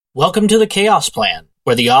Welcome to the Chaos Plan,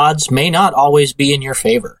 where the odds may not always be in your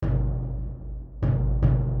favor.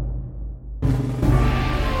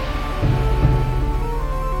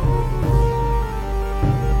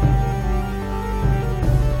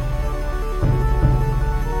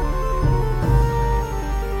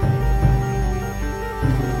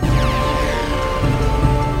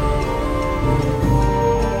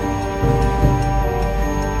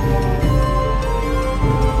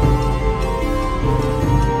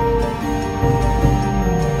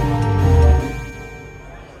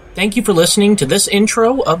 Thank you for listening to this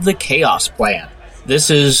intro of the Chaos Plan.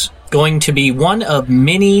 This is going to be one of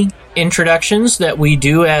many introductions that we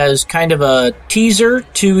do as kind of a teaser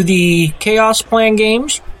to the Chaos Plan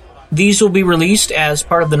games. These will be released as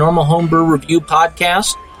part of the normal Homebrew Review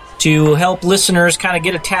podcast to help listeners kind of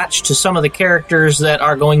get attached to some of the characters that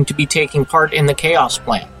are going to be taking part in the Chaos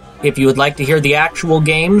Plan. If you would like to hear the actual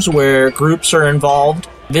games where groups are involved,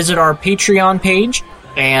 visit our Patreon page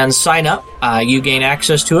and sign up. You gain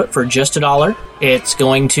access to it for just $1. It's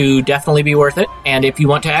going to definitely be worth it. And if you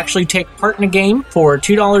want to actually take part in a game for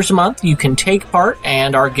 $2 a month, you can take part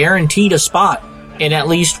and are guaranteed a spot in at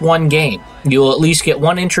least one game. You'll at least get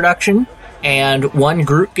one introduction and one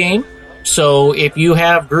group game. So if you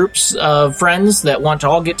have groups of friends that want to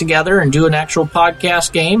all get together and do an actual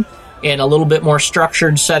podcast game in a little bit more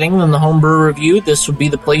structured setting than the Homebrew Review, this would be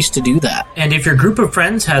the place to do that. And if your group of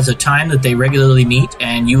friends has a time that they regularly meet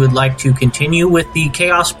and you would like to continue with the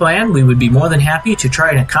Chaos Plan, we would be more than happy to try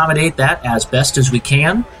and accommodate that as best as we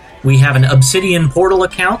can. We have an Obsidian Portal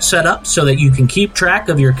account set up so that you can keep track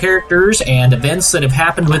of your characters and events that have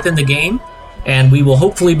happened within the game, and we will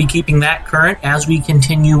hopefully be keeping that current as we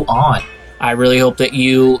continue on. I really hope that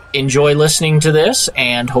you enjoy listening to this,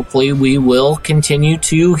 and hopefully we will continue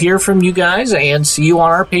to hear from you guys and see you on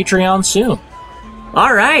our Patreon soon.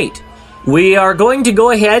 All right. We are going to go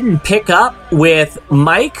ahead and pick up with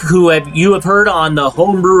Mike, who you have heard on the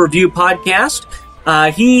Homebrew Review podcast.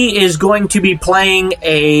 He is going to be playing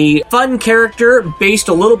a fun character based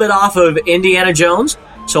a little bit off of Indiana Jones,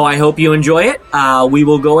 so I hope you enjoy it. We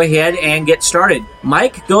will go ahead and get started.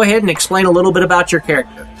 Mike, go ahead and explain a little bit about your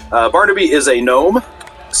character. Barnaby is a gnome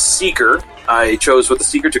seeker. I chose with the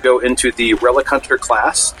seeker to go into the Relic Hunter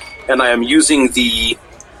class, and I am using the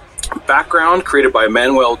background created by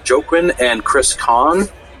Manuel Joaquin and Chris Kahn,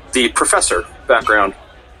 the professor background.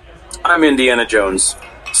 I'm Indiana Jones.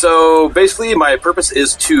 So basically my purpose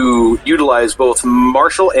is to utilize both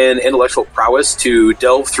martial and intellectual prowess to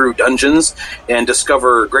delve through dungeons and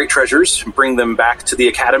discover great treasures, bring them back to the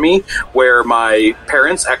academy where my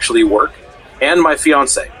parents actually work, and my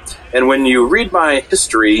fiancé. And when you read my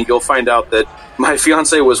history, you'll find out that my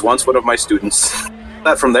fiancé was once one of my students.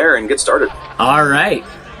 That from there and get started. All right.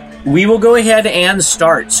 We will go ahead and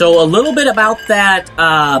start. So a little bit about that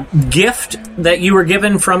gift that you were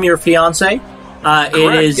given from your fiancé.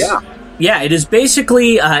 It is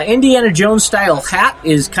basically Indiana Jones style hat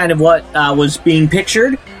is kind of what was being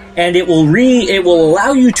pictured, and it will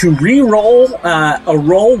allow you to re-roll a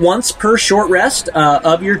roll once per short rest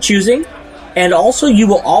of your choosing. And also, you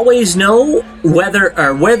will always know where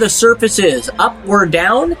the surface is, up or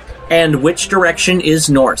down, and which direction is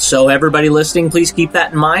north. So everybody listening, please keep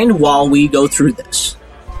that in mind while we go through this.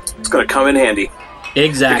 It's going to come in handy.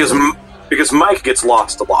 Exactly. Because Mike gets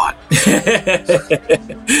lost a lot.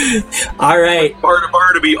 All right.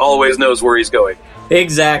 Barnaby always knows where he's going.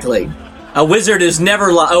 Exactly. A wizard is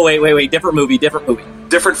never lost. Oh, wait. Different movie.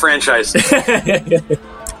 Different franchise.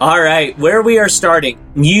 All right, where we are starting.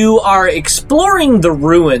 You are exploring the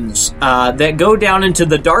ruins that go down into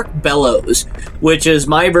the Dark Bellows, which is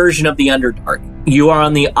my version of the Underdark. You are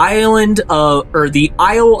on the Isle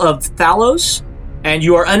of Thalos, and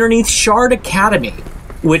you are underneath Shard Academy,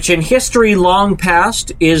 which in history long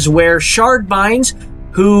past is where Shardbinds,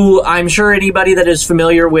 who I'm sure anybody that is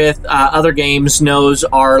familiar with other games knows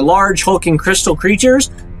are large hulking crystal creatures.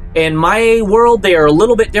 In my world, they are a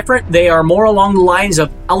little bit different. They are more along the lines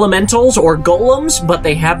of elementals or golems, but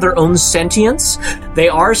they have their own sentience. They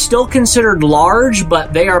are still considered large,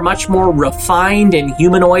 but they are much more refined and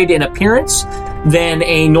humanoid in appearance than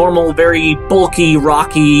a normal, very bulky,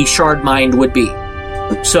 rocky Shardbind would be.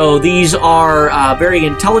 So these are very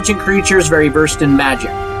intelligent creatures, very versed in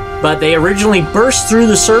magic. But they originally burst through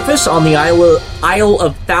the surface on the Isle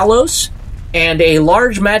of Thalos, and a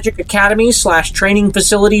large magic academy / training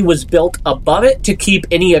facility was built above it to keep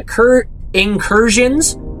any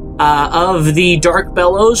incursions of the Dark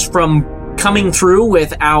Bellows from coming through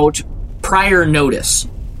without prior notice.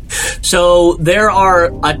 So there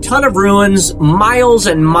are a ton of ruins, miles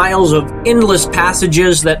and miles of endless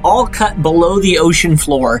passages that all cut below the ocean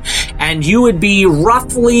floor, and you would be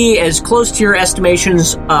roughly, as close to your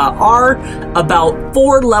estimations are, about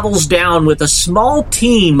 4 levels down with a small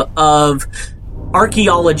team of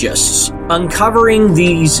archaeologists uncovering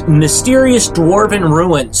these mysterious dwarven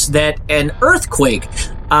ruins that an earthquake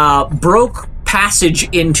broke passage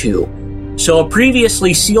into. So a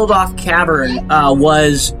previously sealed off cavern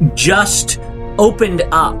was just opened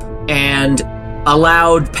up and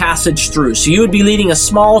allowed passage through. So you would be leading a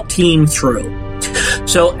small team through.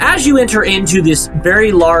 So as you enter into this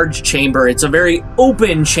very large chamber, it's a very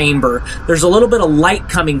open chamber. There's a little bit of light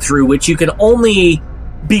coming through, which you can only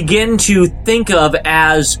begin to think of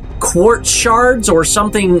as quartz shards or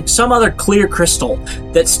some other clear crystal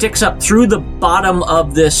that sticks up through the bottom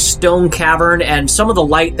of this stone cavern, and some of the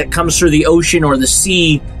light that comes through the ocean or the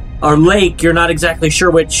sea or lake, you're not exactly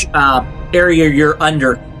sure which area you're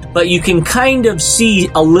under, but you can kind of see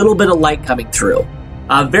a little bit of light coming through.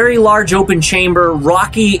 A very large open chamber,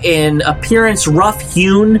 rocky in appearance,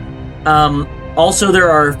 rough-hewn. Also,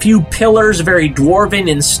 there are a few pillars, very dwarven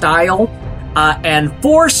in style, and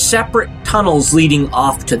 4 separate tunnels leading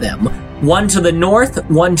off to them. One to the north,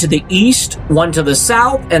 one to the east, one to the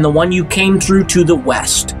south, and the one you came through to the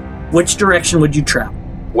west. Which direction would you travel?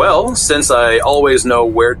 Well, since I always know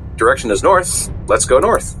where direction is north, let's go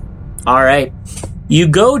north. All right. You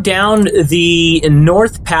go down the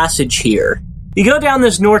north passage here. You go down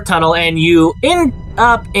this north tunnel and you end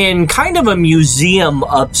up in kind of a museum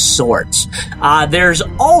of sorts. There's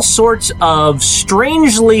all sorts of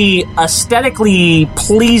strangely aesthetically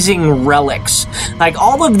pleasing relics. Like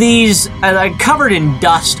all of these, covered in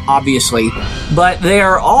dust, obviously, but they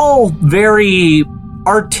are all very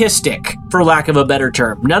artistic, for lack of a better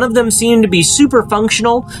term. None of them seem to be super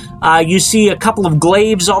functional. You see a couple of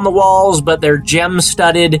glaives on the walls, but they're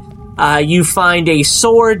gem-studded. You find a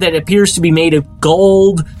sword that appears to be made of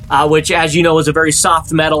gold, which, as you know, is a very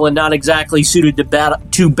soft metal and not exactly suited to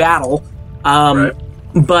battle. Right.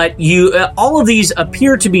 But all of these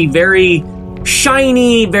appear to be very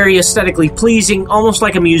shiny, very aesthetically pleasing, almost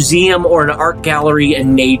like a museum or an art gallery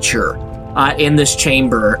in nature in this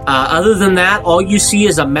chamber. Other than that, all you see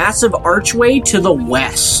is a massive archway to the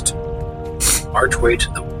west. Archway to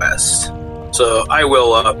the west. So I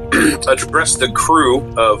will address the crew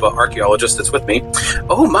of archaeologists that's with me.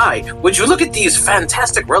 Oh my, would you look at these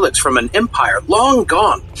fantastic relics from an empire long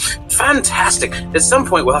gone? Fantastic. At some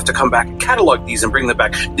point we'll have to come back and catalog these and bring them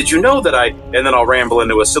back. Did you know that and then I'll ramble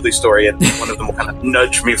into a silly story and one of them will kind of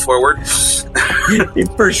nudge me forward.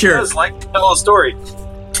 For sure. I just like to tell a story.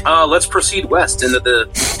 Let's proceed west into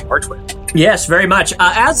the archway. Yes, very much.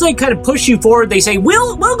 As they kind of push you forward, they say,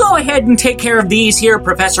 we'll go ahead and take care of these here,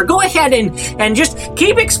 Professor. Go ahead and just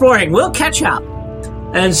keep exploring. We'll catch up.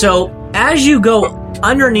 And so as you go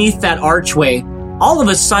underneath that archway, all of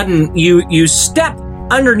a sudden you step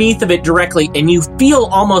underneath of it directly and you feel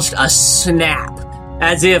almost a snap,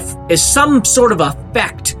 as if some sort of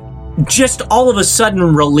effect just all of a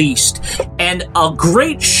sudden released, and a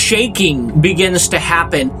great shaking begins to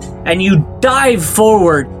happen, and you dive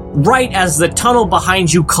forward right as the tunnel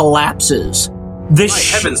behind you collapses. My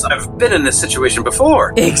heavens, I've been in this situation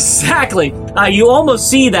before. Exactly. You almost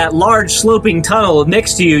see that large sloping tunnel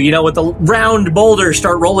next to you, with the round boulders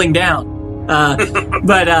start rolling down.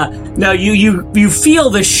 No, you feel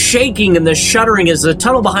the shaking and the shuddering as the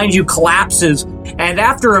tunnel behind you collapses, and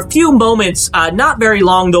after a few moments, not very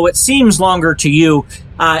long, though it seems longer to you,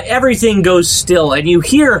 everything goes still, and you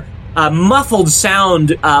hear a muffled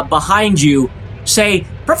sound behind you say,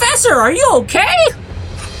 "Professor, are you okay?"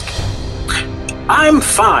 I'm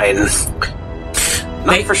fine.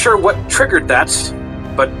 Not for sure what triggered that,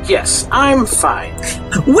 but yes, I'm fine.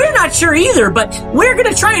 We're not sure either, but we're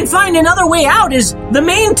going to try and find another way out, as the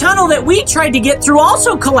main tunnel that we tried to get through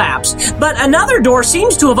also collapsed, but another door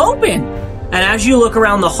seems to have opened. And as you look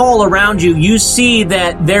around the hall around you, you see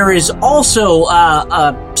that there is also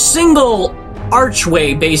a single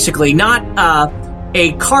archway, basically, not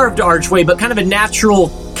a carved archway, but kind of a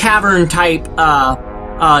natural cavern-type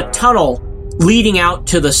tunnel leading out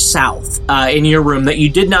to the south in your room that you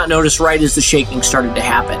did not notice right as the shaking started to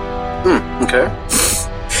happen. Okay.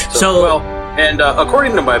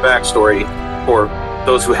 According to my backstory, for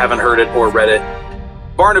those who haven't heard it or read it,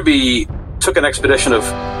 Barnaby took an expedition of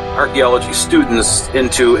archaeology students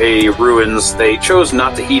into a ruins. They chose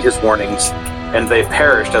not to heed his warnings, and they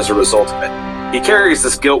perished as a result of it. He carries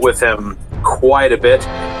this guilt with him quite a bit,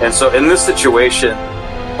 and so in this situation,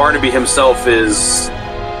 Barnaby himself is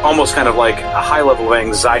almost kind of like a high level of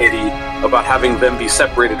anxiety about having them be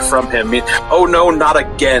separated from him. Oh no, not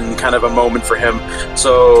again, kind of a moment for him.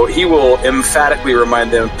 So he will emphatically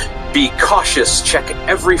remind them, be cautious, check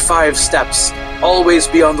every 5 steps, always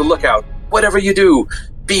be on the lookout. Whatever you do,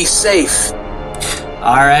 be safe.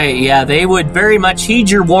 All right, yeah, they would very much heed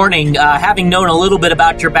your warning, having known a little bit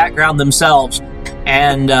about your background themselves.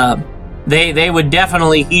 And they would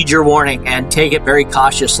definitely heed your warning and take it very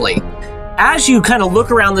cautiously. As you kind of look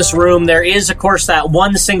around this room, there is, of course, that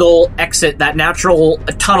one single exit, that natural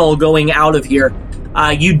tunnel going out of here.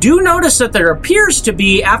 You do notice that there appears to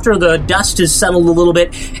be, after the dust has settled a little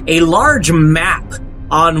bit, a large map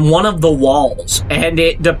on one of the walls, and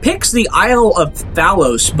it depicts the Isle of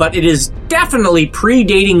Thalos, but it is definitely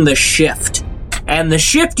predating the shift. And the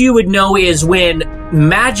shift, you would know, is when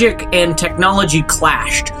magic and technology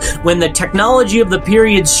clashed, when the technology of the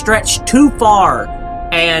period stretched too far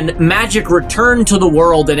and magic returned to the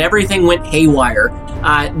world and everything went haywire.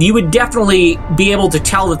 You would definitely be able to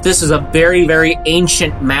tell that this is a very, very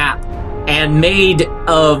ancient map and made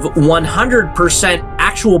of 100%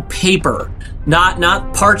 actual paper.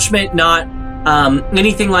 Not parchment, not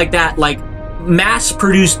anything like that, like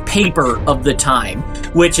mass-produced paper of the time,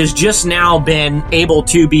 which has just now been able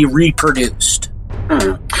to be reproduced.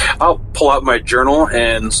 I'll pull out my journal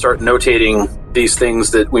and start notating these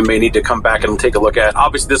things that we may need to come back and take a look at.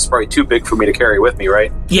 Obviously, this is probably too big for me to carry with me,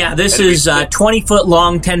 right? Yeah, this is 20 foot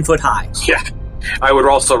long, 10 foot high. Yeah. I would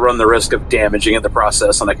also run the risk of damaging it in the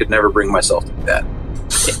process, and I could never bring myself to do that.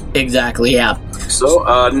 Exactly, yeah. So,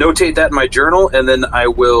 notate that in my journal, and then I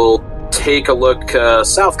will take a look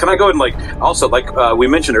south. Can I go and, also, we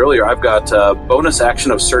mentioned earlier, I've got bonus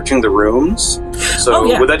action of searching the rooms.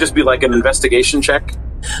 So, would that just be like an investigation check?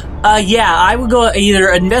 Yeah, I would go either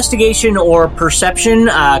investigation or perception,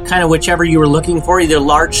 kind of whichever you were looking for, either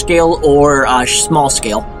large scale or small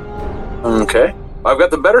scale. Okay. I've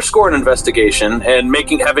got the better score in investigation, and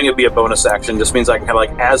having it be a bonus action just means I can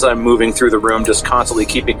kind of as I'm moving through the room, just constantly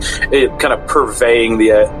keeping it kind of purveying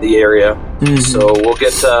the area. Mm-hmm. So we'll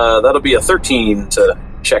get that'll be a 13 to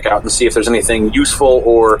check out and see if there's anything useful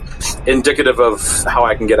or indicative of how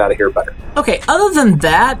I can get out of here better. Okay, other than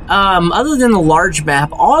that, other than the large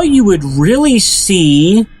map, all you would really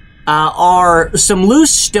see are some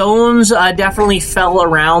loose stones definitely fell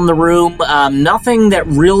around the room. Nothing that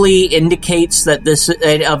really indicates that this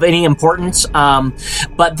of any importance.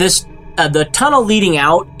 But this the tunnel leading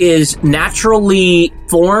out is naturally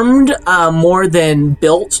formed more than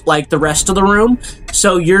built like the rest of the room.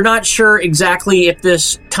 So you're not sure exactly if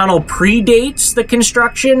this tunnel predates the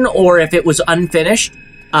construction or if it was unfinished.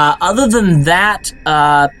 Other than that,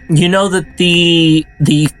 you know that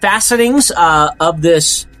the fastenings of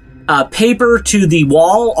this paper to the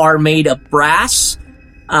wall are made of brass.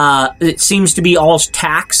 It seems to be all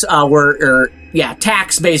tacks,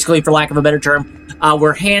 tacks basically, for lack of a better term,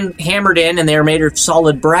 were hammered in, and they are made of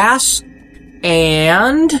solid brass.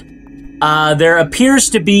 And there appears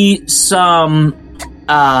to be some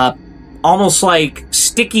almost like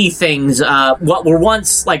sticky things, what were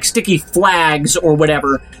once like sticky flags or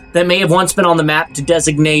whatever, that may have once been on the map to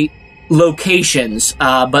designate locations,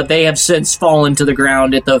 but they have since fallen to the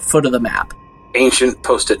ground at the foot of the map. Ancient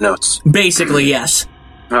post-it notes. Basically, yes.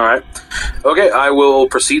 All right. Okay, I will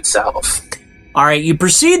proceed south. All right, you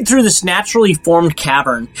proceed through this naturally formed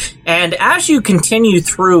cavern, and as you continue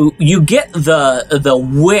through, you get the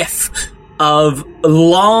whiff of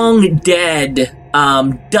long dead,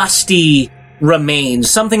 dusty remains,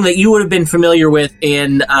 something that you would have been familiar with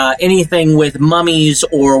in anything with mummies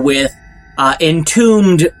or with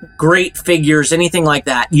entombed great figures, anything like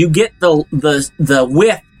that. You get the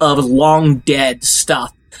whiff of long dead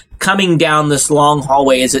stuff coming down this long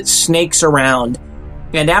hallway as it snakes around.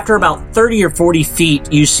 And after about 30 or 40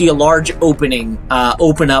 feet, you see a large opening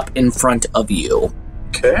open up in front of you.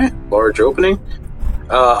 Okay, large opening.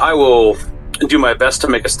 I will do my best to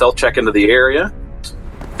make a stealth check into the area.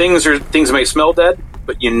 Things may smell dead,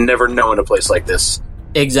 but you never know in a place like this.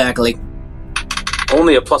 Exactly.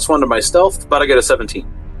 Only a +1 to my stealth, but I get a 17.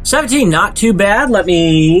 17, not too bad. Let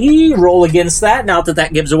me roll against that. Not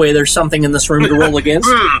that gives away there's something in this room to roll against.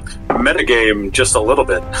 Metagame, just a little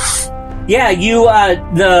bit. Yeah, you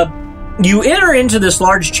enter into this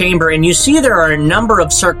large chamber, and you see there are a number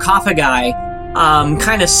of sarcophagi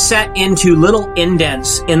kind of set into little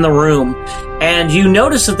indents in the room. And you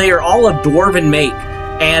notice that they are all of dwarven make,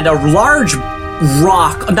 and a large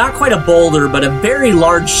rock, not quite a boulder, but a very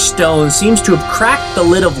large stone seems to have cracked the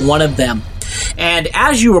lid of one of them. And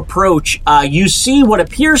as you approach, you see what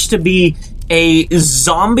appears to be a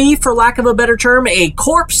zombie, for lack of a better term, a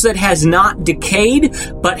corpse that has not decayed,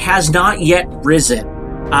 but has not yet risen.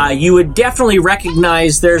 you would definitely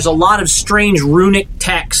recognize there's a lot of strange runic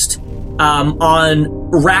text on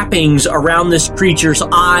wrappings around this creature's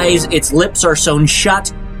eyes. Its lips are sewn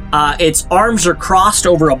shut. Its arms are crossed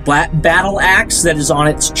over a battle axe that is on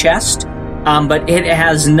its chest, but it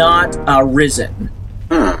has not risen.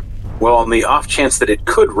 Well, on the off chance that it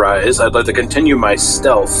could rise, I'd like to continue my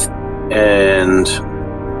stealth and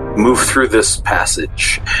move through this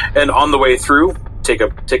passage. And on the way through, take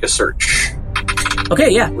a search. Okay,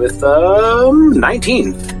 yeah. With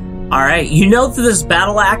 19. All right. You know that this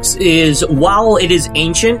battle axe is, while it is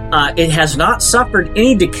ancient, it has not suffered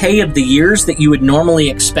any decay of the years that you would normally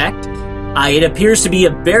expect. It appears to be a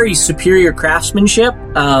very superior craftsmanship.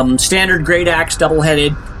 Standard great axe,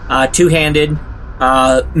 double-headed, two-handed,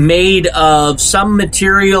 made of some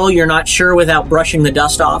material you're not sure without brushing the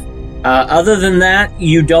dust off. Other than that,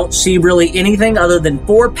 you don't see really anything other than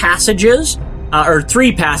 4 passages, or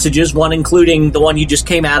 3 passages, one including the one you just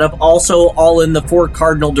came out of, also all in the 4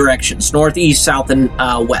 cardinal directions, north, east, south, and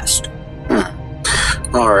west.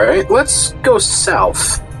 All right, let's go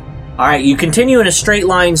south. All right, you continue in a straight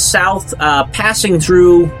line south, passing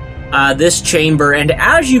through this chamber, and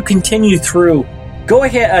as you continue through, go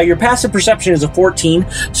ahead, your passive perception is a 14,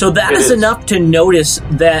 so that is enough to notice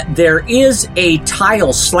that there is a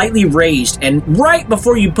tile slightly raised, and right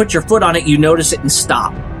before you put your foot on it, you notice it and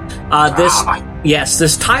stop.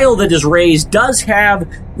 This tile that is raised does have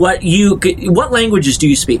what languages do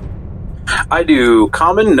you speak? I do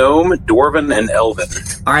Common, Gnome, Dwarven, and Elven.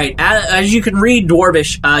 All right, as you can read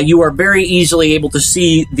Dwarvish, you are very easily able to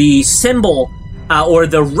see the symbol or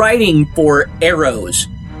the writing for arrows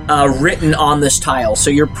written on this tile. So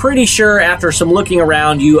you're pretty sure after some looking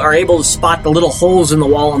around, you are able to spot the little holes in the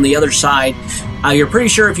wall on the other side. You're pretty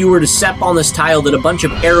sure if you were to step on this tile that a bunch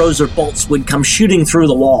of arrows or bolts would come shooting through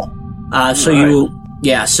the wall. So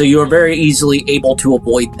you are very easily able to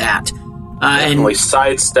avoid that. Definitely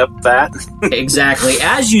sidestep that. Exactly.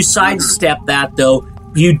 As you sidestep that, though,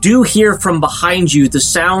 you do hear from behind you the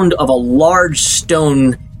sound of a large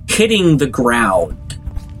stone hitting the ground.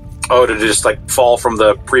 Oh, did it just fall from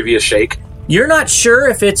the previous shake? You're not sure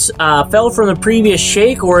if it's fell from the previous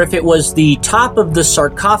shake or if it was the top of the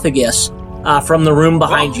sarcophagus from the room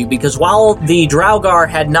behind you, because while the Draugr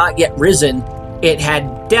had not yet risen, it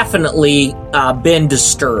had definitely been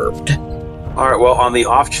disturbed. All right, well, on the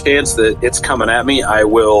off chance that it's coming at me, I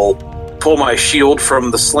will pull my shield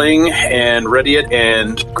from the sling and ready it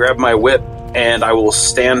and grab my whip, and I will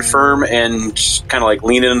stand firm and just kind of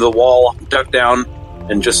lean into the wall, duck down,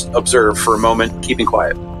 and just observe for a moment, keeping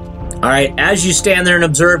quiet. All right, as you stand there and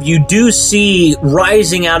observe, you do see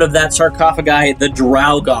rising out of that sarcophagi, the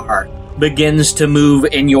Draugr begins to move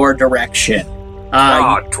in your direction.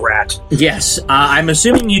 Drat. Yes, I'm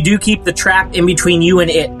assuming you do keep the trap in between you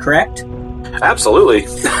and it, correct? Absolutely.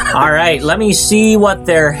 All right, let me see what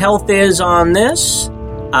their health is on this.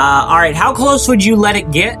 All right, how close would you let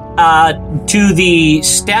it get to the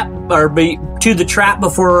step or to the trap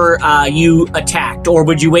before you attacked, or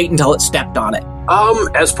would you wait until it stepped on it?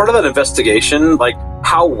 As part of that investigation,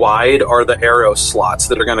 how wide are the arrow slots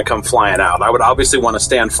that are going to come flying out? I would obviously want to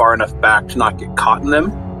stand far enough back to not get caught in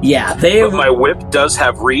them. Yeah, but my whip does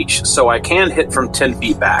have reach, so I can hit from 10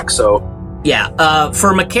 feet back, so... Yeah,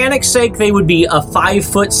 for mechanics' sake, they would be a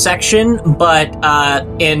 5-foot section, but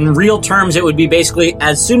in real terms, it would be basically,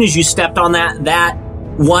 as soon as you stepped on that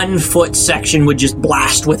 1-foot section would just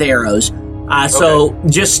blast with arrows. So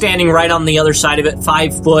just standing right on the other side of it,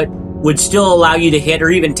 5 foot, would still allow you to hit, or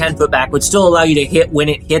even 10 foot back, would still allow you to hit when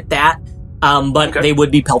it hit that, but they would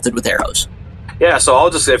be pelted with arrows. Yeah, so I'll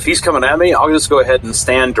just, if he's coming at me, I'll just go ahead and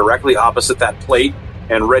stand directly opposite that plate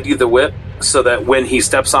and ready the whip, so that when he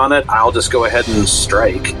steps on it, I'll just go ahead and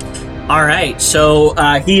strike. All right, so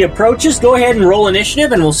he approaches. Go ahead and roll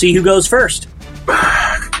initiative, and we'll see who goes first.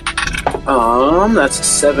 That's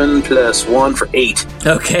 7 plus 1 for 8.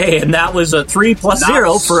 Okay, and that was a 3 plus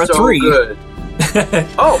 0 for a 3. Good.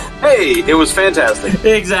 Oh, hey, it was fantastic.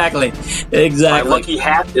 Exactly. My lucky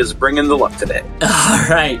hat is bringing the luck today. All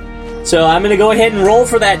right, so I'm going to go ahead and roll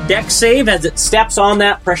for that dex save as it steps on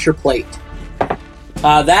that pressure plate.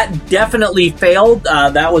 That definitely failed.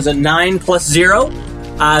 That was a 9 plus 0.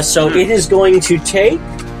 So it is going to take...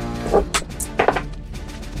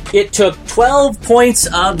 It took 12 points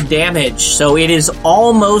of damage, so it is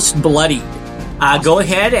almost bloodied. Go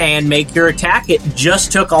ahead and make your attack. It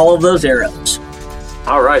just took all of those arrows.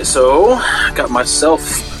 All right, so I got myself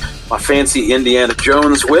my fancy Indiana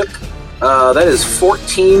Jones whip. That is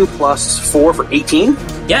 14 plus 4 for 18.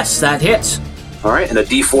 Yes, that hits. All right, and a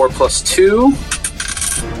d4 plus 2.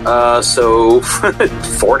 So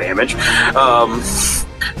 4 damage.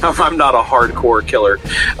 I'm not a hardcore killer.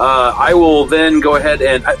 I will then go ahead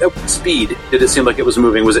and... speed. Did it seem like it was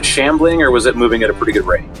moving? Was it shambling, or was it moving at a pretty good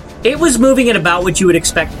rate? It was moving at about what you would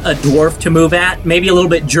expect a dwarf to move at. Maybe a little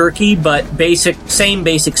bit jerky, but same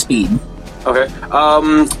basic speed. Okay.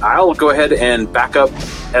 I'll go ahead and back up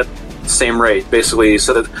at the same rate, basically,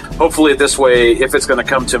 so that hopefully this way, if it's going to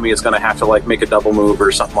come to me, it's going to have to, like, make a double move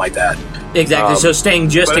or something like that. Exactly, so staying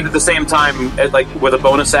just... But at the same time, like, with a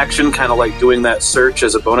bonus action, kind of like doing that search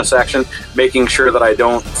as a bonus action, making sure that I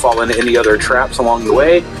don't fall into any other traps along the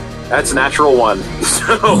way. That's a natural 1.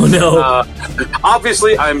 So, oh, no.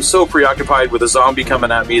 Obviously, I'm so preoccupied with a zombie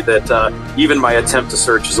coming at me that even my attempt to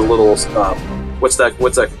search is a little... What's that?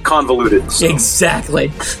 Convoluted. So.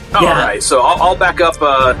 Exactly. All right, so I'll back up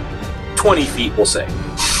 20 feet, we'll say.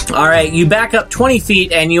 All right, you back up 20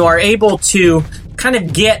 feet, and you are able to kind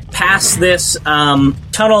of get past this tunnel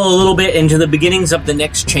a little bit into the beginnings of the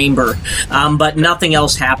next chamber, but nothing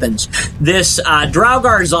else happens. This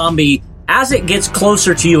Draugr zombie, as it gets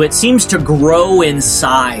closer to you, it seems to grow in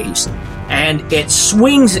size, and it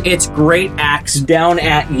swings its great axe down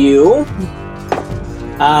at you.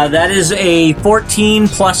 That is a 14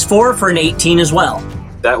 plus 4 for an 18 as well.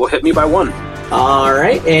 That will hit me by 1. All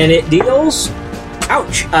right, and it deals...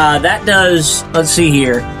 Ouch. That does... Let's see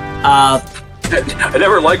here. I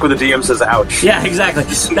never like when the DM says ouch. Yeah, exactly.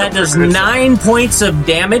 That does 9 points of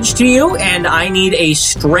damage to you, and I need a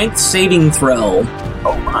strength saving throw.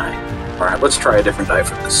 Oh, my. All right, let's try a different die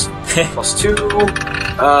for this. Plus 2.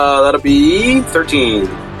 That'll be 13.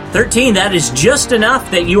 13, that is just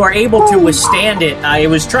enough that you are able to withstand it. It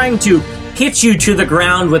was trying to hit you to the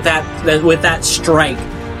ground with that strike,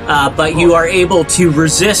 but you are able to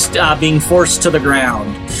resist being forced to the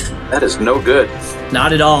ground. That is no good.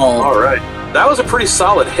 Not at all. All right. That was a pretty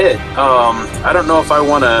solid hit. I don't know if I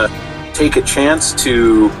want to take a chance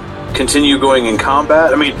to continue going in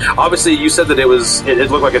combat. I mean, obviously you said that it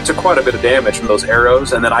looked like it took quite a bit of damage from those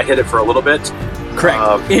arrows, and then I hit it for a little bit.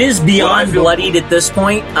 Correct. It is beyond bloodied at this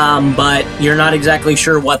point, but you're not exactly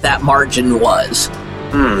sure what that margin was.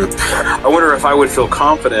 I wonder if I would feel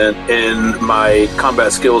confident in my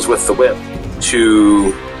combat skills with the whip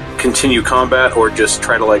to continue combat, or just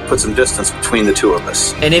try to, like, put some distance between the two of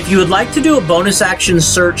us. And if you would like to do a bonus action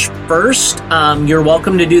search first, you're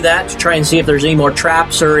welcome to do that to try and see if there's any more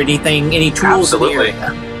traps or anything, any tools. Absolutely. In the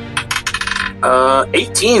area.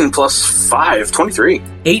 18 plus 5, 23.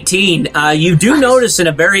 18. You do notice in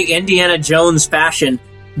a very Indiana Jones fashion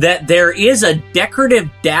that there is a decorative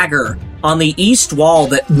dagger on the east wall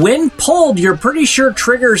that, when pulled, you're pretty sure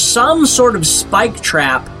triggers some sort of spike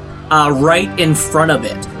trap right in front of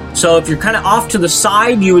it. So if you're kind of off to the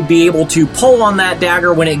side, you would be able to pull on that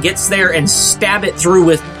dagger when it gets there and stab it through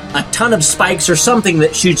with a ton of spikes or something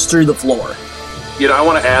that shoots through the floor. You know, I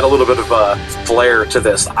want to add a little bit of flair to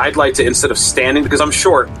this. I'd like to, instead of standing, because I'm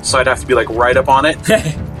short, so I'd have to be, like, right up on it,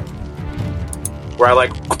 where I,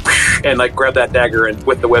 like, and, like, grab that dagger and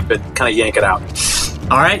with the whip and kind of yank it out.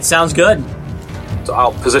 All right, sounds good. So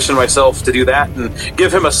I'll position myself to do that and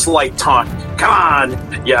give him a slight taunt. Come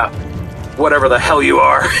on! Yeah, whatever the hell you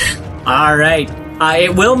are. All right.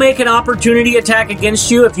 It will make an opportunity attack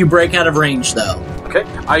against you if you break out of range, though. Okay.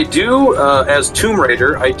 I do, as Tomb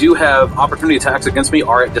Raider, I do have opportunity attacks against me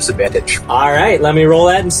are at disadvantage. All right, let me roll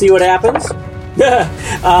that and see what happens.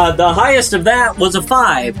 The highest of that was a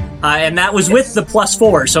 5, and that was with the plus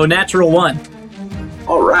 4, so natural 1.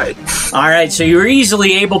 All right. All right, so you're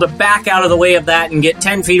easily able to back out of the way of that and get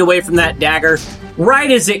 10 feet away from that dagger. Right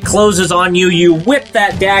as it closes on you, you whip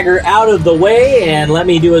that dagger out of the way, and let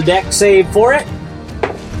me do a dex save for it.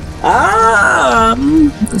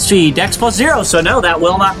 Let's see, dex plus 0, so no, that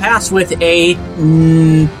will not pass with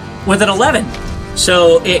an 11.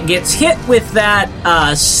 So it gets hit with that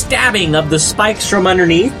stabbing of the spikes from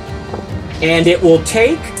underneath, and it will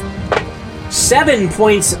take 7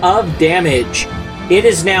 points of damage. It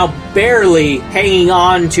is now barely hanging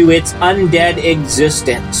on to its undead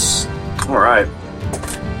existence. All right.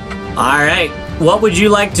 All right. What would you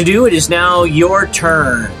like to do? It is now your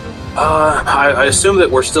turn. I assume that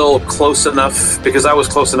we're still close enough, because I was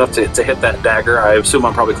close enough to hit that dagger. I assume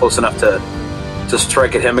I'm probably close enough to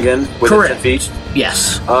strike at him again within 10 feet.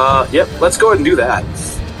 Yes. Yep, let's go ahead and do that.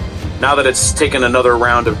 Now that it's taken another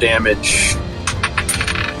round of damage.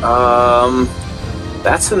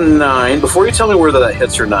 That's a 9. Before you tell me whether that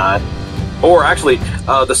hits or not, or actually,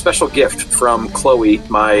 the special gift from Chloe,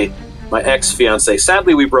 my ex-fiancée.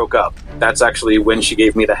 Sadly, we broke up. That's actually when she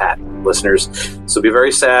gave me the hat, listeners. So be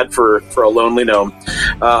very sad for a lonely gnome.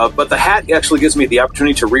 But the hat actually gives me the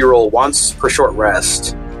opportunity to reroll once per short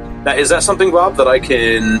rest. Now, is that something, Bob, that I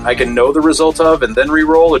can know the result of and then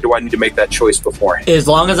re-roll, or do I need to make that choice beforehand? As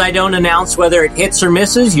long as I don't announce whether it hits or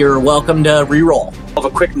misses, you're welcome to re-roll. I'll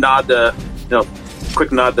have a quick nod to,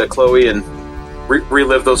 Chloe and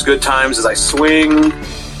relive those good times as I swing.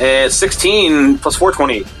 And 16 plus 4,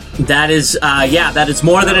 20. That is, that is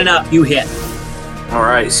more than enough. You hit. All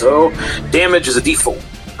right, so damage is a D4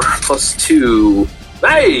 plus 2.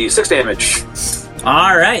 Hey, 6 damage.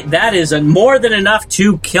 All right, that is more than enough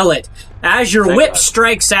to kill it. As your whip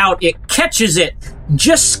strikes out, it catches it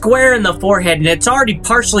just square in the forehead, and it's already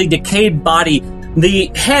partially decayed body.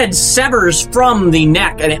 The head severs from the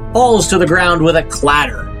neck, and it falls to the ground with a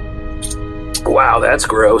clatter. Wow, that's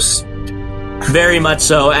gross. Very much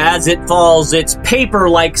so. As it falls, its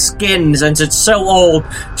paper-like skin, since it's so old,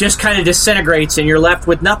 just kind of disintegrates, and you're left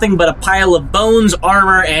with nothing but a pile of bones,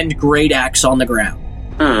 armor, and great axe on the ground.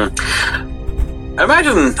 I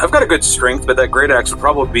imagine I've got a good strength, but that great axe would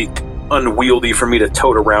probably be unwieldy for me to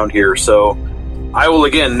tote around here, so I will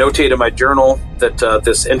again notate in my journal that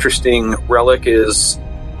this interesting relic is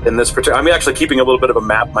in this particular... I'm actually keeping a little bit of a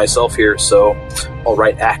map myself here, so I'll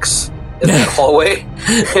write axe in that hallway.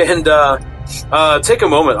 And take a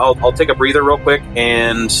moment. I'll take a breather real quick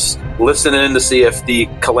and listen in to see if the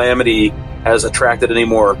calamity has attracted any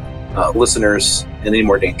more listeners in any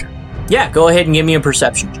more danger. Yeah, go ahead and give me a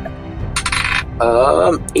perception check.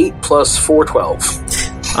 8 plus 4,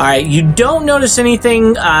 12. All right, you don't notice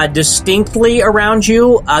anything distinctly around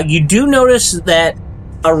you. You do notice that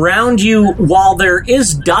around you, while there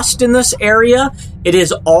is dust in this area, it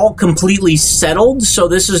is all completely settled, so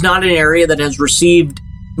this is not an area that has received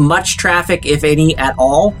much traffic, if any at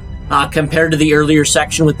all, compared to the earlier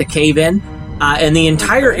section with the cave-in. And the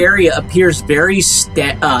entire area appears very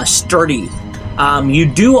sturdy. You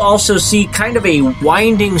do also see kind of a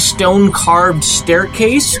winding stone-carved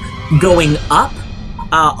staircase going up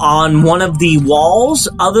on one of the walls.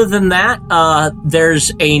 Other than that,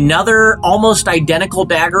 there's another almost identical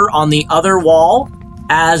dagger on the other wall,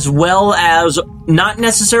 as well as not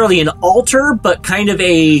necessarily an altar, but kind of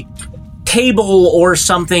a table or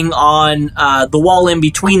something on the wall in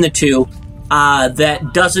between the two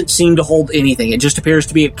that doesn't seem to hold anything. It just appears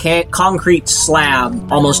to be a concrete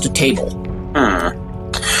slab, almost a table.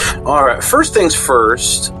 All right, first things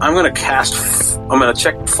first, I'm going to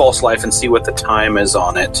check False Life and see what the time is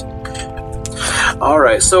on it. All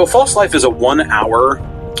right, so False Life is a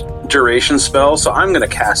 1-hour duration spell, so I'm going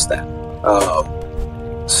to cast that.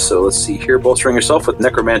 So let's see here. Bolstering yourself with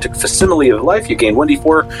Necromantic Facsimile of Life, you gain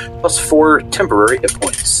 1d4 plus 4 temporary hit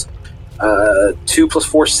points. 2 plus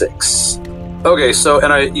 4, 6. Okay, so,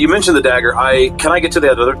 and you mentioned the dagger. Can I get to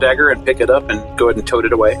that other dagger and pick it up and go ahead and tote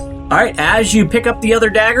it away? All right, as you pick up the other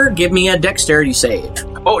dagger, give me a dexterity save.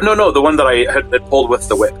 Oh, no, the one that I had pulled with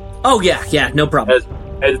the whip. Oh, yeah, no problem.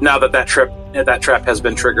 As now that trap has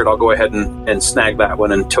been triggered, I'll go ahead and snag that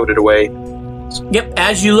one and tote it away. Yep,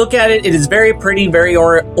 as you look at it, it is very pretty, very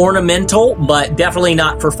ornamental, but definitely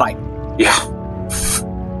not for fight. Yeah,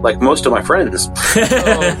 like most of my friends.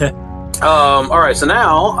 All right, so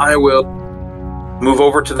now I will move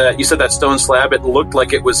over to that. You said that stone slab. It looked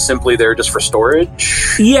like it was simply there just for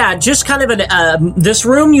storage. Yeah, just kind of this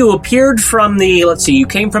room. You appeared from you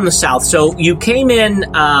came from the south, so you came in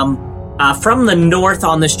from the north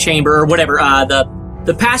on this chamber or whatever.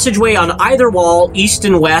 The passageway on either wall, east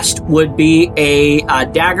and west, would be a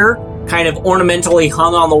dagger, kind of ornamentally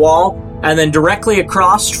hung on the wall. And then directly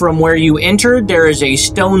across from where you entered, there is a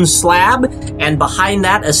stone slab, and behind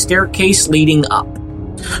that, a staircase leading up.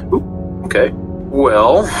 Ooh, okay.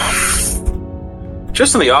 Well,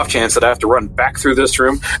 just on the off chance that I have to run back through this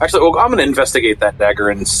room, actually, I'm going to investigate that dagger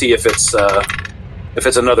and see if it's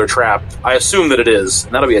another trap. I assume that it is,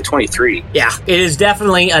 and that'll be a 23. Yeah, it is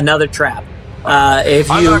definitely another trap.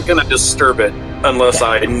 I'm not going to disturb it unless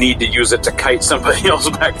I need to use it to kite somebody else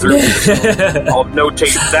back through. I'll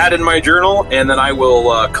notate that in my journal, and then I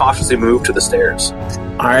will cautiously move to the stairs.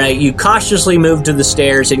 All right, you cautiously move to the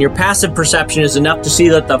stairs, and your passive perception is enough to see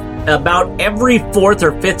that about every fourth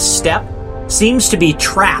or fifth step seems to be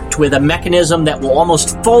trapped with a mechanism that will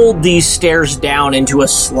almost fold these stairs down into a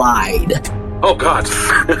slide. Oh, God.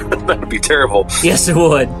 That would be terrible. Yes, it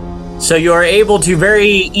would. So you are able to very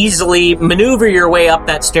easily maneuver your way up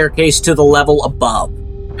that staircase to the level above.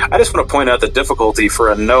 I just want to point out the difficulty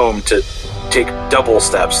for a gnome to take double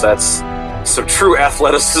steps. That's some true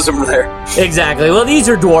athleticism there. Exactly. Well, these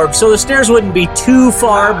are dwarves, so the stairs wouldn't be too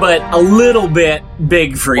far, but a little bit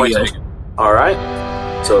big for you. All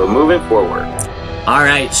right. So moving forward. All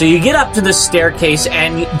right. So you get up to the staircase,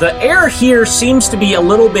 and the air here seems to be a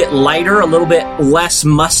little bit lighter, a little bit less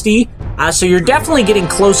musty. So you're definitely getting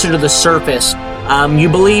closer to the surface. You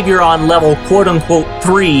believe you're on level quote-unquote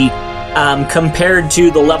 3 compared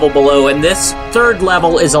to the level below, and this third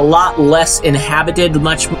level is a lot less inhabited,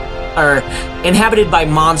 inhabited by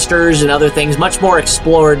monsters and other things, much more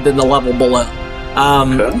explored than the level below.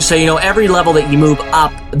 Okay. So, every level that you move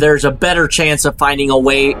up, there's a better chance of finding a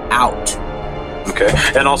way out. Okay,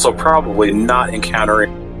 and also probably not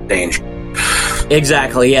encountering danger.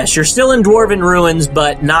 Exactly, yes. You're still in Dwarven Ruins,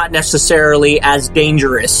 but not necessarily as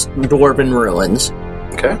dangerous Dwarven Ruins.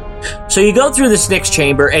 Okay. So you go through this next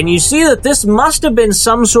chamber, and you see that this must have been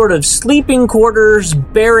some sort of sleeping quarters,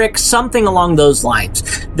 barracks, something along those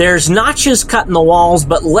lines. There's notches cut in the walls,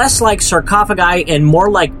 but less like sarcophagi and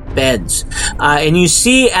more like beds. And you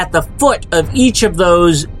see at the foot of each of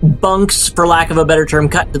those bunks, for lack of a better term,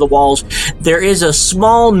 cut into the walls, there is a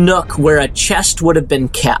small nook where a chest would have been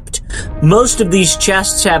kept. Most of these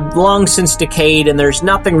chests have long since decayed, and there's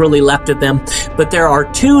nothing really left of them, but there are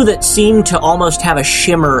two that seem to almost have a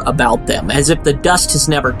shimmer about them, as if the dust has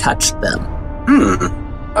never touched them.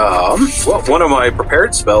 Well, one of my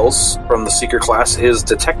prepared spells from the Seeker class is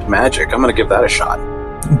Detect Magic. I'm going to give that a shot.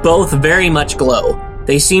 Both very much glow.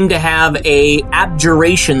 They seem to have a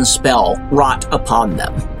abjuration spell wrought upon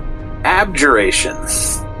them. Abjuration.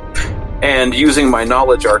 And using my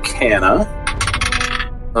Knowledge Arcana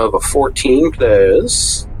of a 14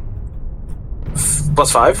 plus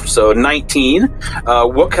 5, so 19.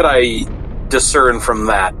 What could I discern from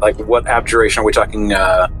that? Like, what abjuration are we talking?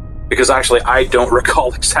 Because actually, I don't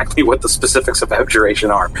recall exactly what the specifics of abjuration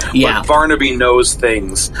are. Yeah. But Barnaby knows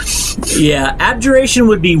things. Yeah, abjuration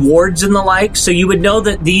would be wards and the like, so you would know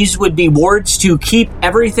that these would be wards to keep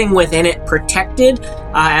everything within it protected,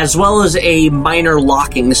 as well as a minor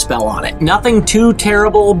locking spell on it. Nothing too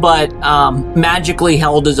terrible, but magically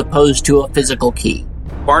held as opposed to a physical key.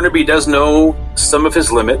 Barnaby does know some of his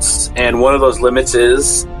limits, and one of those limits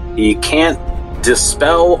is he can't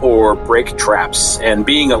dispel or break traps, and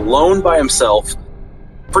being alone by himself,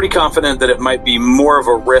 pretty confident that it might be more of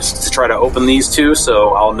a risk to try to open these two, so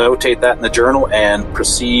I'll notate that in the journal and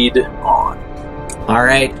proceed on. All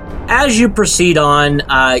right. As you proceed on,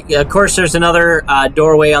 of course, there's another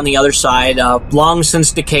doorway on the other side, a long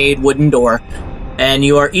since decayed wooden door, and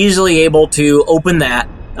you are easily able to open that,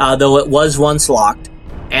 though it was once locked.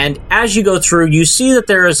 And as you go through, you see that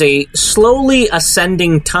there is a slowly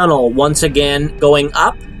ascending tunnel once again going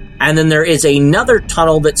up, and then there is another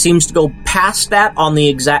tunnel that seems to go past that on the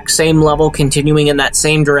exact same level, continuing in that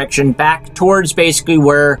same direction back towards basically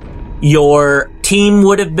where your team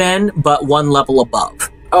would have been, but one level above.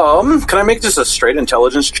 Can I make this a straight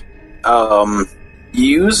intelligence?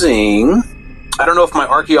 Using... I don't know if my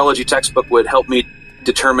archaeology textbook would help me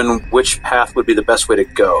determine which path would be the best way to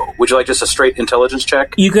go. Would you like just a straight intelligence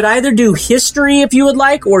check? You could either do history if you would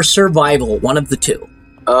like, or survival, one of the two.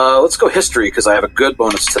 Let's go history, because I have a good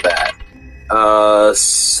bonus to that.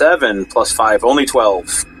 7 plus 5, only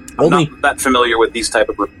 12. I'm not that familiar with these type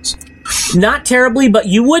of rooms. Not terribly, but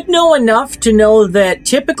you would know enough to know that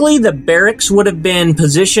typically the barracks would have been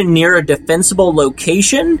positioned near a defensible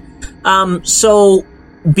location. So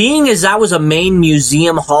being as that was a main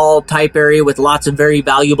museum hall type area with lots of very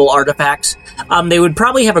valuable artifacts, they would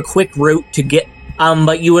probably have a quick route to get.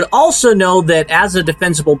 But you would also know that as a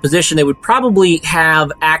defensible position, they would probably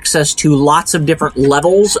have access to lots of different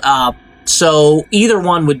levels. So either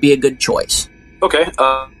one would be a good choice. Okay.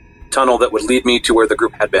 Tunnel that would lead me to where the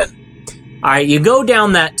group had been. All right, you go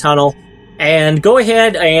down that tunnel, and go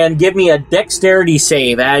ahead and give me a dexterity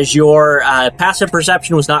save, as your passive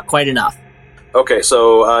perception was not quite enough. Okay,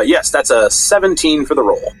 so yes, that's a 17 for the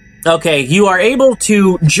roll. Okay, you are able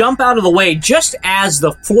to jump out of the way just as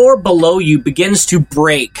the floor below you begins to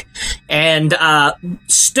break, and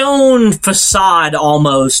stone facade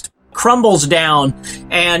almost crumbles down,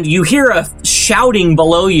 and you hear a shouting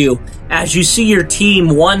below you as you see your team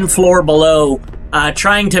one floor below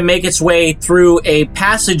trying to make its way through a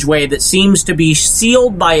passageway that seems to be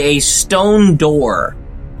sealed by a stone door.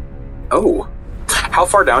 Oh. How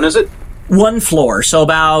far down is it? One floor, so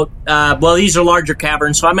about, these are larger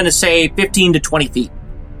caverns, so I'm going to say 15 to 20 feet.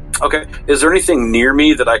 Okay. Is there anything near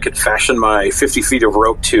me that I could fashion my 50 feet of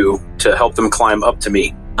rope to help them climb up to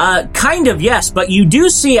me? Kind of, yes, but you do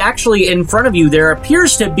see actually in front of you there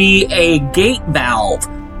appears to be a gate valve,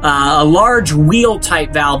 a large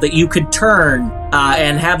wheel-type valve that you could turn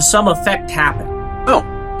and have some effect happen. Oh.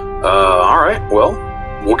 All right. Well,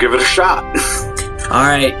 we'll give it a shot. All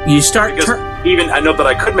right. You start... Even I know that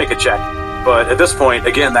I could make a check, but at this point,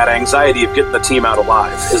 again, that anxiety of getting the team out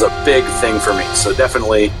alive is a big thing for me. So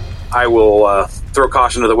definitely, I will throw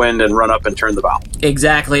caution to the wind and run up and turn the valve.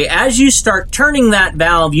 Exactly. As you start turning that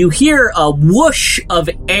valve, you hear a whoosh of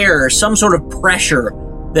air, some sort of pressure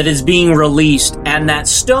that is being released, and that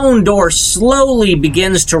stone door slowly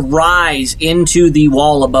begins to rise into the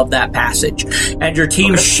wall above that passage. And your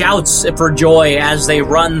team shouts for joy as they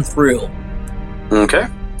run through. Okay.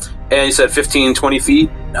 And you said 15, 20 feet.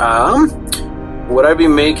 Would I be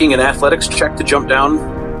making an athletics check to jump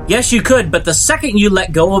down? Yes, you could, but the second you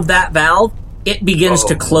let go of that valve, it begins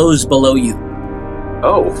to close below you.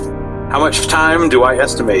 Oh. How much time do I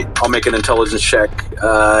estimate? I'll make an intelligence check.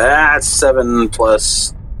 That's 7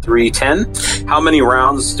 plus 3, 10. How many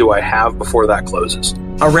rounds do I have before that closes?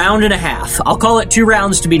 A round and a half. I'll call it 2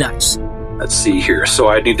 rounds to be nice. Let's see here. So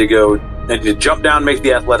I need to jump down, make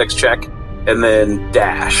the athletics check, and then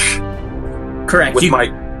dash. Correct.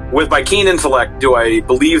 With my keen intellect, do I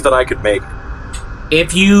believe that I could make it?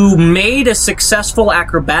 If you made a successful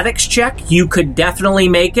acrobatics check, you could definitely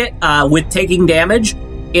make it with taking damage.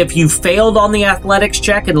 If you failed on the athletics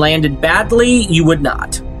check and landed badly, you would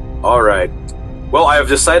not. All right. Well, I have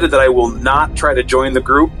decided that I will not try to join the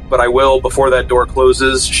group, but I will, before that door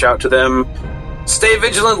closes, shout to them, "Stay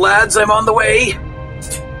vigilant, lads, I'm on the way."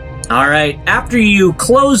 All right. After you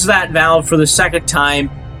close that valve for the second time,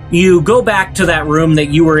 you go back to that room that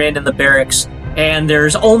you were in the barracks, and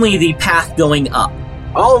there's only the path going up.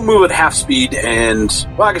 I'll move at half speed, and,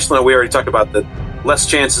 well, I guess no, we already talked about the less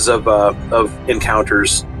chances of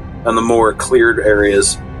encounters on the more cleared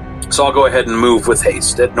areas. So I'll go ahead and move with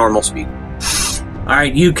haste at normal speed. All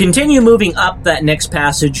right, you continue moving up that next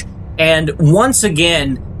passage, and once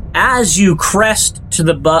again, as you crest to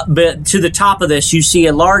the top of this, you see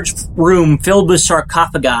a large room filled with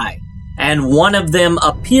sarcophagi, and one of them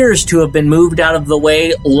appears to have been moved out of the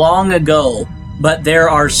way long ago, but there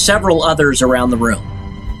are several others around the room.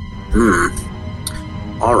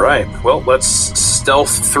 All right, well, let's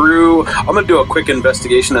stealth through. I'm going to do a quick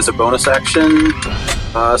investigation as a bonus action.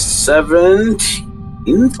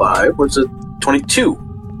 17, 5, what's it? 22.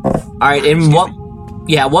 All right, and what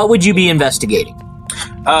would you be investigating?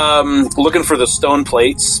 Looking for the stone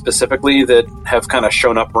plates specifically that have kind of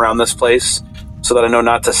shown up around this place so that I know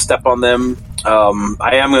not to step on them.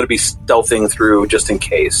 I am going to be stealthing through just in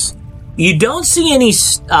case. You don't see any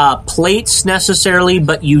plates necessarily,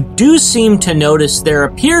 but you do seem to notice there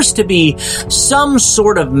appears to be some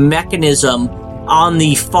sort of mechanism on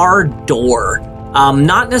the far door.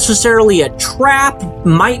 Not necessarily a trap,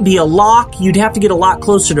 might be a lock. You'd have to get a lot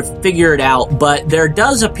closer to figure it out, but there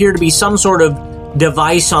does appear to be some sort of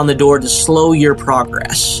device on the door to slow your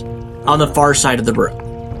progress on the far side of the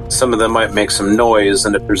room. Some of them might make some noise,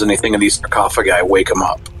 and if there's anything in these sarcophagi, wake them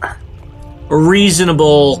up.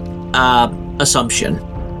 Reasonable assumption.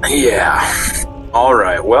 Yeah. All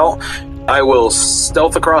right, well, I will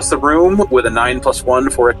stealth across the room with a 9 plus 1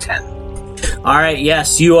 for a 10. All right,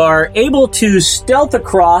 yes, you are able to stealth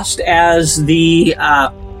across as the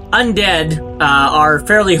undead are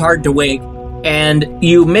fairly hard to wake, and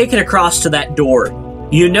you make it across to that door.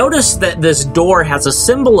 You notice that this door has a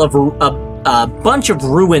symbol of a bunch of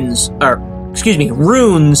runes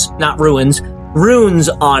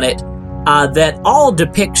on it that all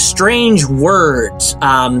depict strange words,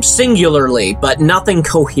 singularly, but nothing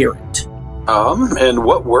coherent. And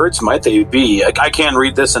what words might they be? I can't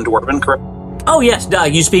read this in Dwarven, correct? Oh, yes,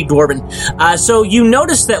 you speak Dwarven. So you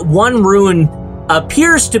notice that one rune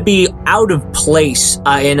appears to be out of place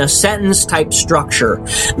in a sentence-type structure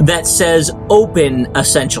that says open,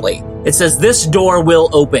 essentially. It says, "This door will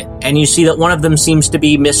open." And you see that one of them seems to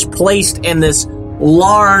be misplaced in this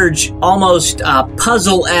large, almost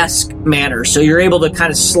puzzle-esque manner. So you're able to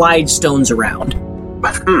kind of slide stones around.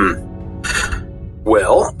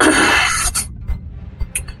 Well...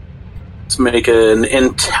 Let's make an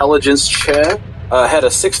intelligence check. I had a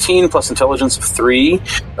 16 plus intelligence of 3,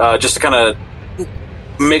 just to kind of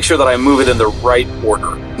make sure that I move it in the right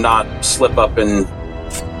order, not slip up and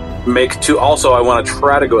make two. Also, I want to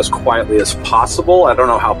try to go as quietly as possible. I don't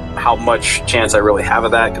know how much chance I really have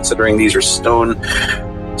of that, considering these are stone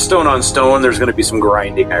on stone. There's going to be some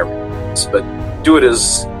grinding, I realize, but do it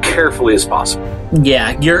as carefully as possible.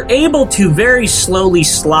 Yeah, you're able to very slowly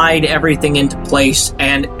slide everything into place,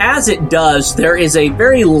 and as it does, there is a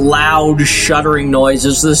very loud shuddering noise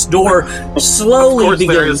as this door slowly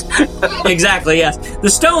begins. Exactly, yes. The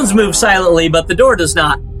stones move silently, but the door does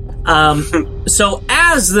not. So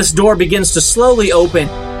as this door begins to slowly open,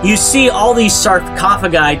 you see all these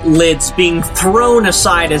sarcophagi lids being thrown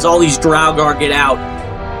aside as all these Draugr get out.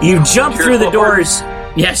 You jump through the doors.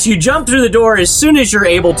 Yes, you jump through the door as soon as you're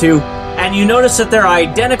able to, and you notice that there are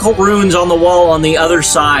identical runes on the wall on the other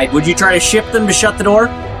side. Would you try to shift them to shut the door?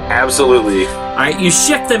 Absolutely. All right, you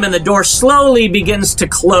shift them and the door slowly begins to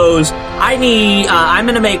close. I'm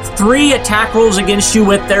going to make 3 attack rolls against you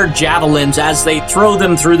with their javelins as they throw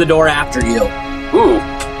them through the door after you. Ooh.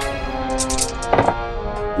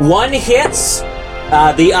 1 hits.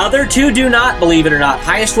 The other 2 do not, believe it or not.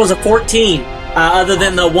 Highest was a 14, other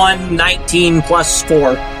than the 119 plus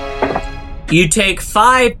 4. You take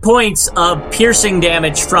 5 points of piercing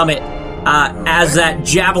damage from it as that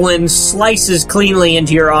javelin slices cleanly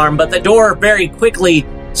into your arm, but the door very quickly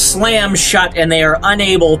slams shut and they are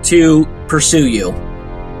unable to pursue you.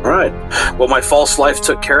 All right. Well, my false life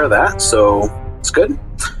took care of that, so it's good.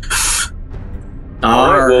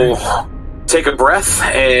 All right, we'll take a breath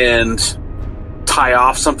and tie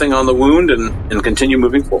off something on the wound and continue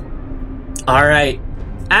moving forward. All right.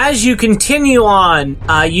 As you continue on,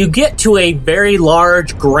 you get to a very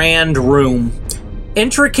large, grand room.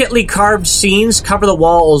 Intricately carved scenes cover the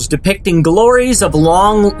walls, depicting glories that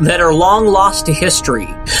are long lost to history.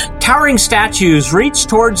 Towering statues reach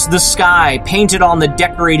towards the sky, painted on the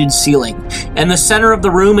decorated ceiling. In the center of the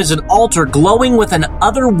room is an altar glowing with an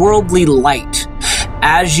otherworldly light.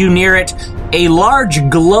 As you near it, a large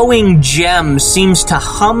glowing gem seems to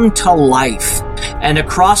hum to life. And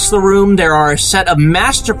across the room there are a set of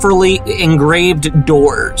masterfully engraved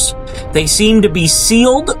doors. They seem to be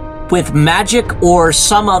sealed with magic or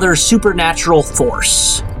some other supernatural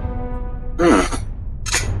force.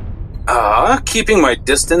 Keeping my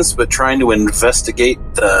distance but trying to investigate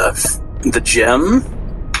the gem.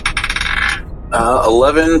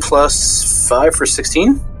 11 plus 5 for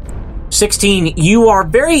 16. 16, you are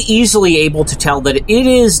very easily able to tell that it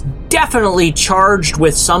is definitely charged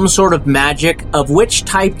with some sort of magic, of which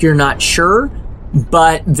type you're not sure,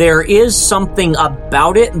 but there is something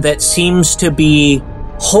about it that seems to be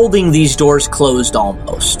holding these doors closed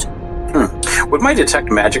almost. Would my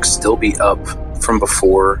detect magic still be up from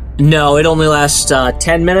before? No, it only lasts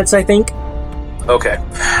 10 minutes, I think. Okay.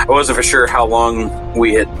 I wasn't for sure how long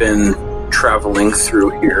we had been traveling through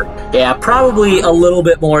here. Yeah, probably a little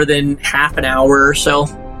bit more than half an hour or so.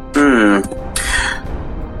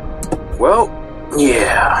 Well,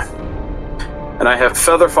 yeah. And I have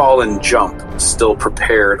Featherfall and Jump still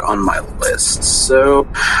prepared on my list. So,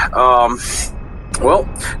 well,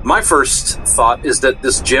 my first thought is that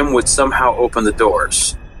this gem would somehow open the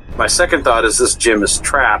doors. My second thought is this gem is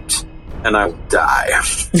trapped and I will die.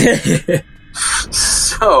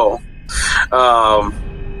 So,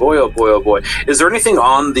 boy, oh boy, oh boy. Is there anything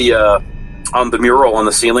on the mural on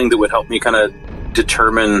the ceiling that would help me kind of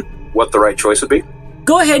determine what the right choice would be?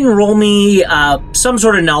 Go ahead and roll me some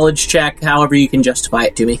sort of knowledge check, however you can justify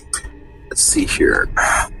it to me. Let's see here.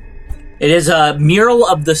 It is a mural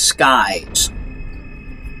of the skies.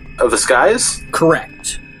 Of the skies?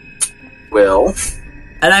 Correct. Well...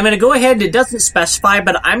 And I'm going to go ahead, it doesn't specify,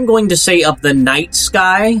 but I'm going to say of the night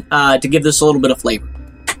sky to give this a little bit of flavor.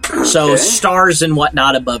 Okay. So stars and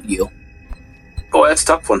whatnot above you. Oh, that's a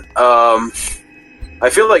tough one. I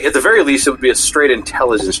feel like at the very least it would be a straight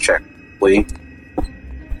intelligence check.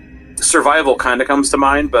 Survival kind of comes to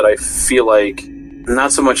mind, but I feel like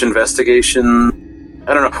not so much investigation.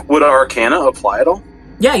 I don't know. Would Arcana apply at all?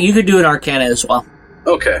 Yeah, you could do an Arcana as well.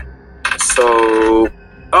 Okay. So...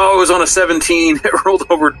 Oh, it was on a 17. It rolled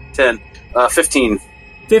over 10. 15.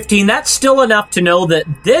 15. That's still enough to know that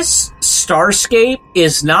this starscape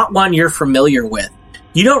is not one you're familiar with.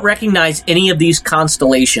 You don't recognize any of these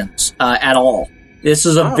constellations at all. This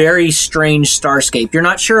is a very strange starscape. You're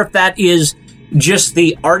not sure if that is just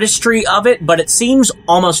the artistry of it, but it seems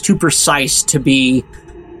almost too precise to be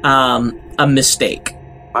a mistake.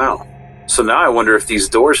 Wow. So now I wonder if these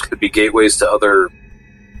doors could be gateways to other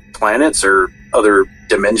planets or other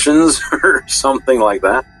dimensions or something like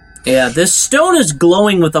that. Yeah, this stone is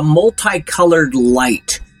glowing with a multicolored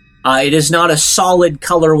light. It is not a solid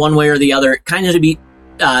color one way or the other. It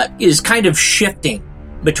is kind of shifting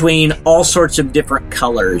between all sorts of different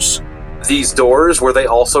colors. These doors, were they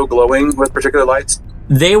also glowing with particular lights?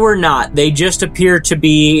 They were not. They just appear to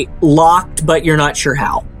be locked, but you're not sure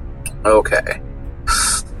how. Okay.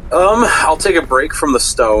 I'll take a break from the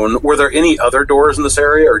stone. Were there any other doors in this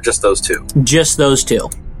area, or just those two? Just those two.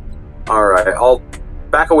 All right. I'll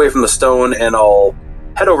back away from the stone, and I'll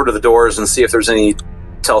head over to the doors and see if there's any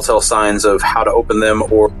telltale signs of how to open them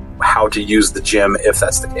or how to use the gem, if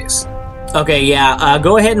that's the case. Okay, yeah.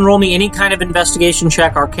 Go ahead and roll me any kind of investigation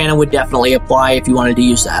check. Arcana would definitely apply if you wanted to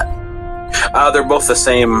use that. They're both the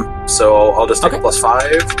same, so I'll just take a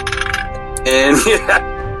 +5. And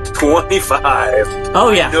yeah, 25.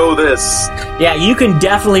 Oh, yeah. I know this. Yeah, you can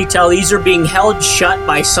definitely tell these are being held shut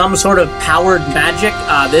by some sort of powered magic.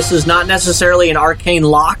 This is not necessarily an arcane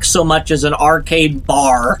lock so much as an arcade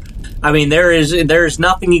bar. I mean, there is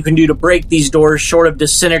nothing you can do to break these doors short of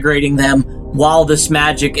disintegrating them while this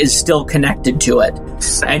magic is still connected to it.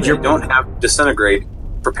 Sadly, and you don't have Disintegrate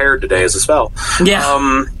prepared today as a spell.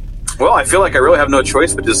 Yeah. Well, I feel like I really have no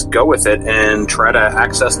choice but just go with it and try to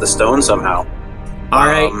access the stone somehow. All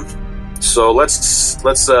right. So let's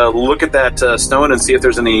look at that stone and see if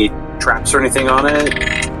there's any traps or anything on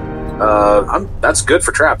it. That's good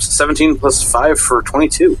for traps. 17 plus 5 for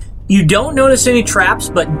 22. You don't notice any traps,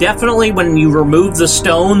 but definitely when you remove the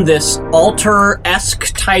stone, this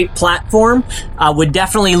altar-esque type platform would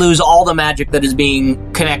definitely lose all the magic that is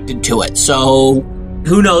being connected to it. So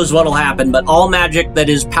who knows what'll happen, but all magic that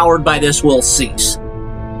is powered by this will cease.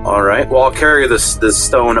 All right. Well, I'll carry this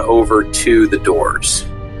stone over to the doors.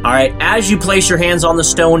 All right. As you place your hands on the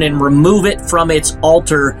stone and remove it from its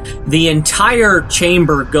altar, the entire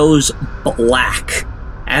chamber goes black.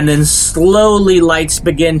 And then slowly lights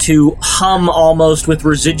begin to hum almost with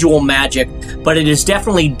residual magic, but it is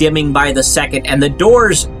definitely dimming by the second, and the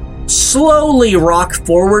doors slowly rock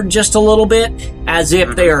forward just a little bit, as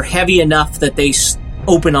if they are heavy enough that they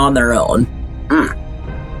open on their own.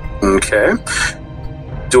 Okay.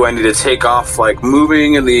 Do I need to take off, like,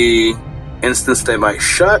 moving in the instance they might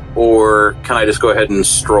shut, or can I just go ahead and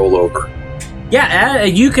stroll over? Yeah,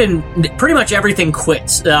 you can... Pretty much everything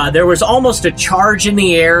quits. There was almost a charge in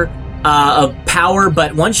the air of power,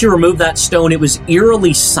 but once you remove that stone, it was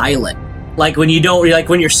eerily silent. Like when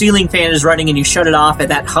when your ceiling fan is running and you shut it off and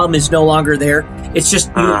that hum is no longer there, it's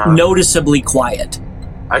just noticeably quiet.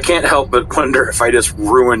 I can't help but wonder if I just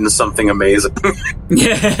ruined something amazing.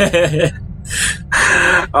 Yeah.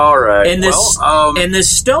 All right. And this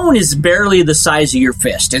stone is barely the size of your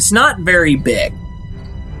fist. It's not very big.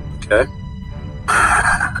 Okay.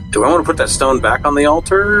 Do I want to put that stone back on the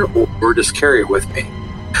altar or just carry it with me?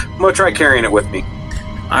 I'm going to try carrying it with me.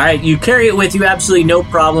 All right, you carry it with you, absolutely no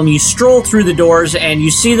problem. You stroll through the doors, and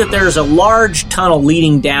you see that there's a large tunnel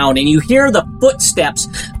leading down, and you hear the footsteps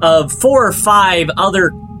of 4 or 5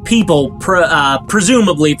 other people,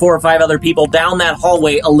 presumably 4 or 5 other people, down that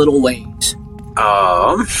hallway a little ways.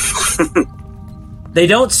 They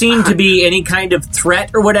don't seem to be any kind of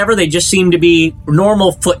threat or whatever. They just seem to be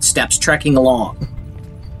normal footsteps trekking along.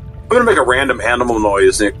 I'm going to make a random animal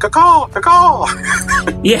noise. Caw-caw, caw-caw.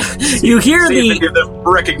 Yeah, you hear See if any of them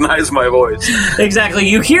recognize my voice. Exactly.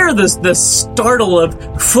 You hear the startle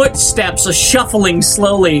of footsteps shuffling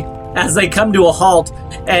slowly as they come to a halt,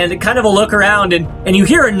 and kind of a look around, and you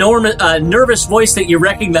hear a nervous voice that you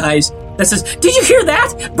recognize that says, "Did you hear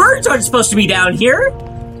that? Birds aren't supposed to be down here."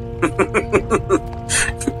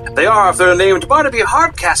 They are if they're named Barnaby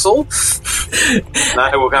Hardcastle. And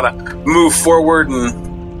I will kind of move forward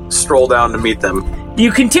and stroll down to meet them.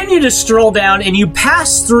 You continue to stroll down, and you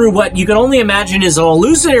pass through what you can only imagine is an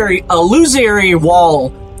illusory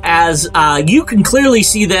wall, as you can clearly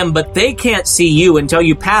see them, but they can't see you until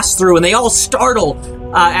you pass through, and they all startle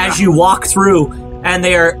as you walk through, and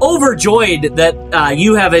they are overjoyed that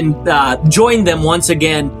you have joined them once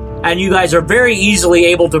again. And you guys are very easily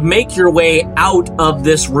able to make your way out of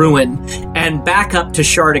this ruin and back up to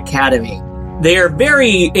Shard Academy. They are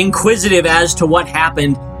very inquisitive as to what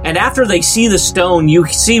happened, and after they see the stone, you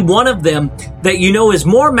see one of them that you know is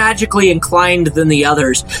more magically inclined than the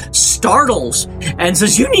others, startles, and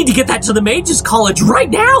says, "You need to get that to the Mages College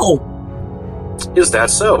right now!" Is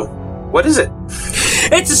that so? What is it?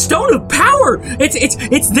 It's a stone of power. It's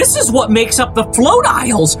this is what makes up the float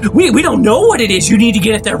aisles. We don't know what it is. You need to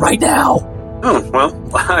get it there right now. Oh, well,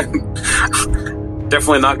 I'm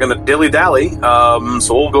definitely not going to dilly-dally.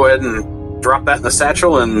 So we'll go ahead and drop that in the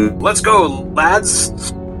satchel and let's go,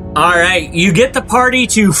 lads. All right, you get the party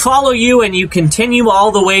to follow you and you continue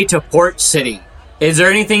all the way to Port City. Is there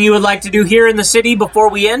anything you would like to do here in the city before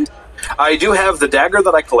we end? I do have the dagger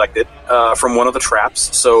that I collected from one of the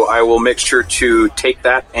traps, so I will make sure to take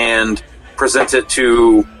that and present it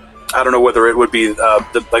to, I don't know whether it would be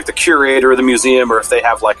the curator of the museum or if they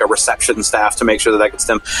have like a reception staff to make sure that gets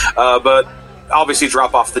them. But obviously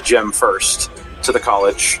drop off the gem first to the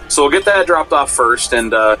college. So we'll get that dropped off first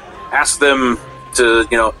and ask them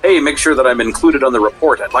to, hey, make sure that I'm included on the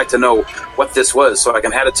report. I'd like to know what this was so I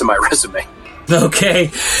can add it to my resume. Okay.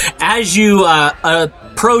 As you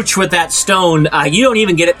approach with that stone, you don't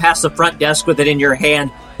even get it past the front desk with it in your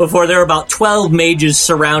hand before there are about 12 mages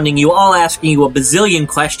surrounding you, all asking you a bazillion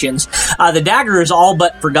questions. The dagger is all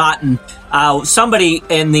but forgotten. Somebody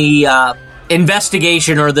in the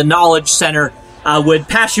investigation or the knowledge center would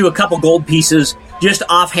pass you a couple gold pieces just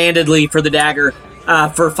offhandedly for the dagger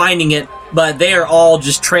for finding it, but they are all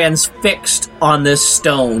just transfixed on this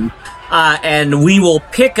stone. And we will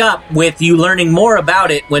pick up with you learning more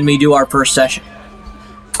about it when we do our first session.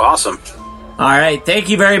 Awesome. All right. Thank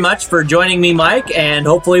you very much for joining me, Mike, and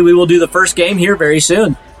hopefully we will do the first game here very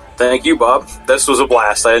soon. Thank you, Bob. This was a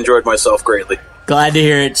blast. I enjoyed myself greatly. Glad to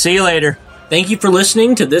hear it. See you later. Thank you for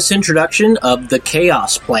listening to this introduction of the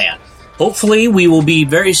Chaos Plan. Hopefully, we will be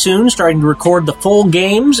very soon starting to record the full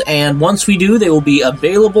games, and once we do, they will be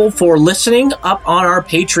available for listening up on our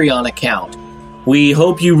Patreon account. We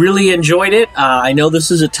hope you really enjoyed it. I know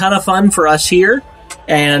this is a ton of fun for us here,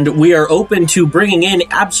 and we are open to bringing in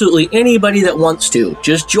absolutely anybody that wants to.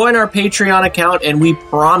 Just join our Patreon account, and we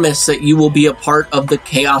promise that you will be a part of the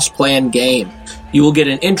Chaos Plan game. You will get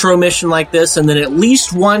an intro mission like this, and then at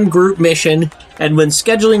least one group mission, and when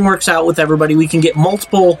scheduling works out with everybody, we can get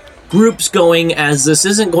multiple groups going, as this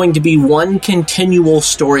isn't going to be one continual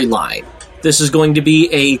storyline. This is going to be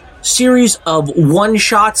a series of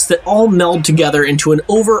one-shots that all meld together into an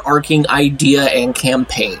overarching idea and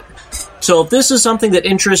campaign. So if this is something that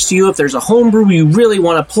interests you, if there's a homebrew you really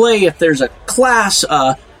want to play, if there's a class,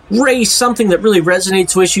 race, something that really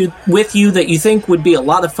resonates with you that you think would be a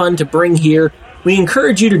lot of fun to bring here, we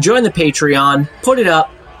encourage you to join the Patreon, put it up,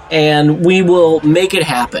 and we will make it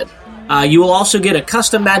happen. You will also get a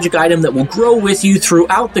custom magic item that will grow with you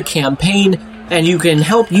throughout the campaign, and you can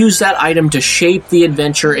help use that item to shape the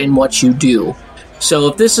adventure in what you do. So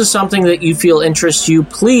if this is something that you feel interests you,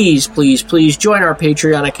 please, please, please join our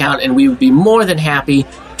Patreon account, and we would be more than happy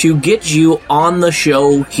to get you on the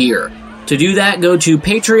show here. To do that, go to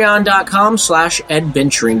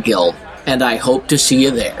patreon.com/adventuringguild, and I hope to see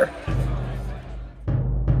you there.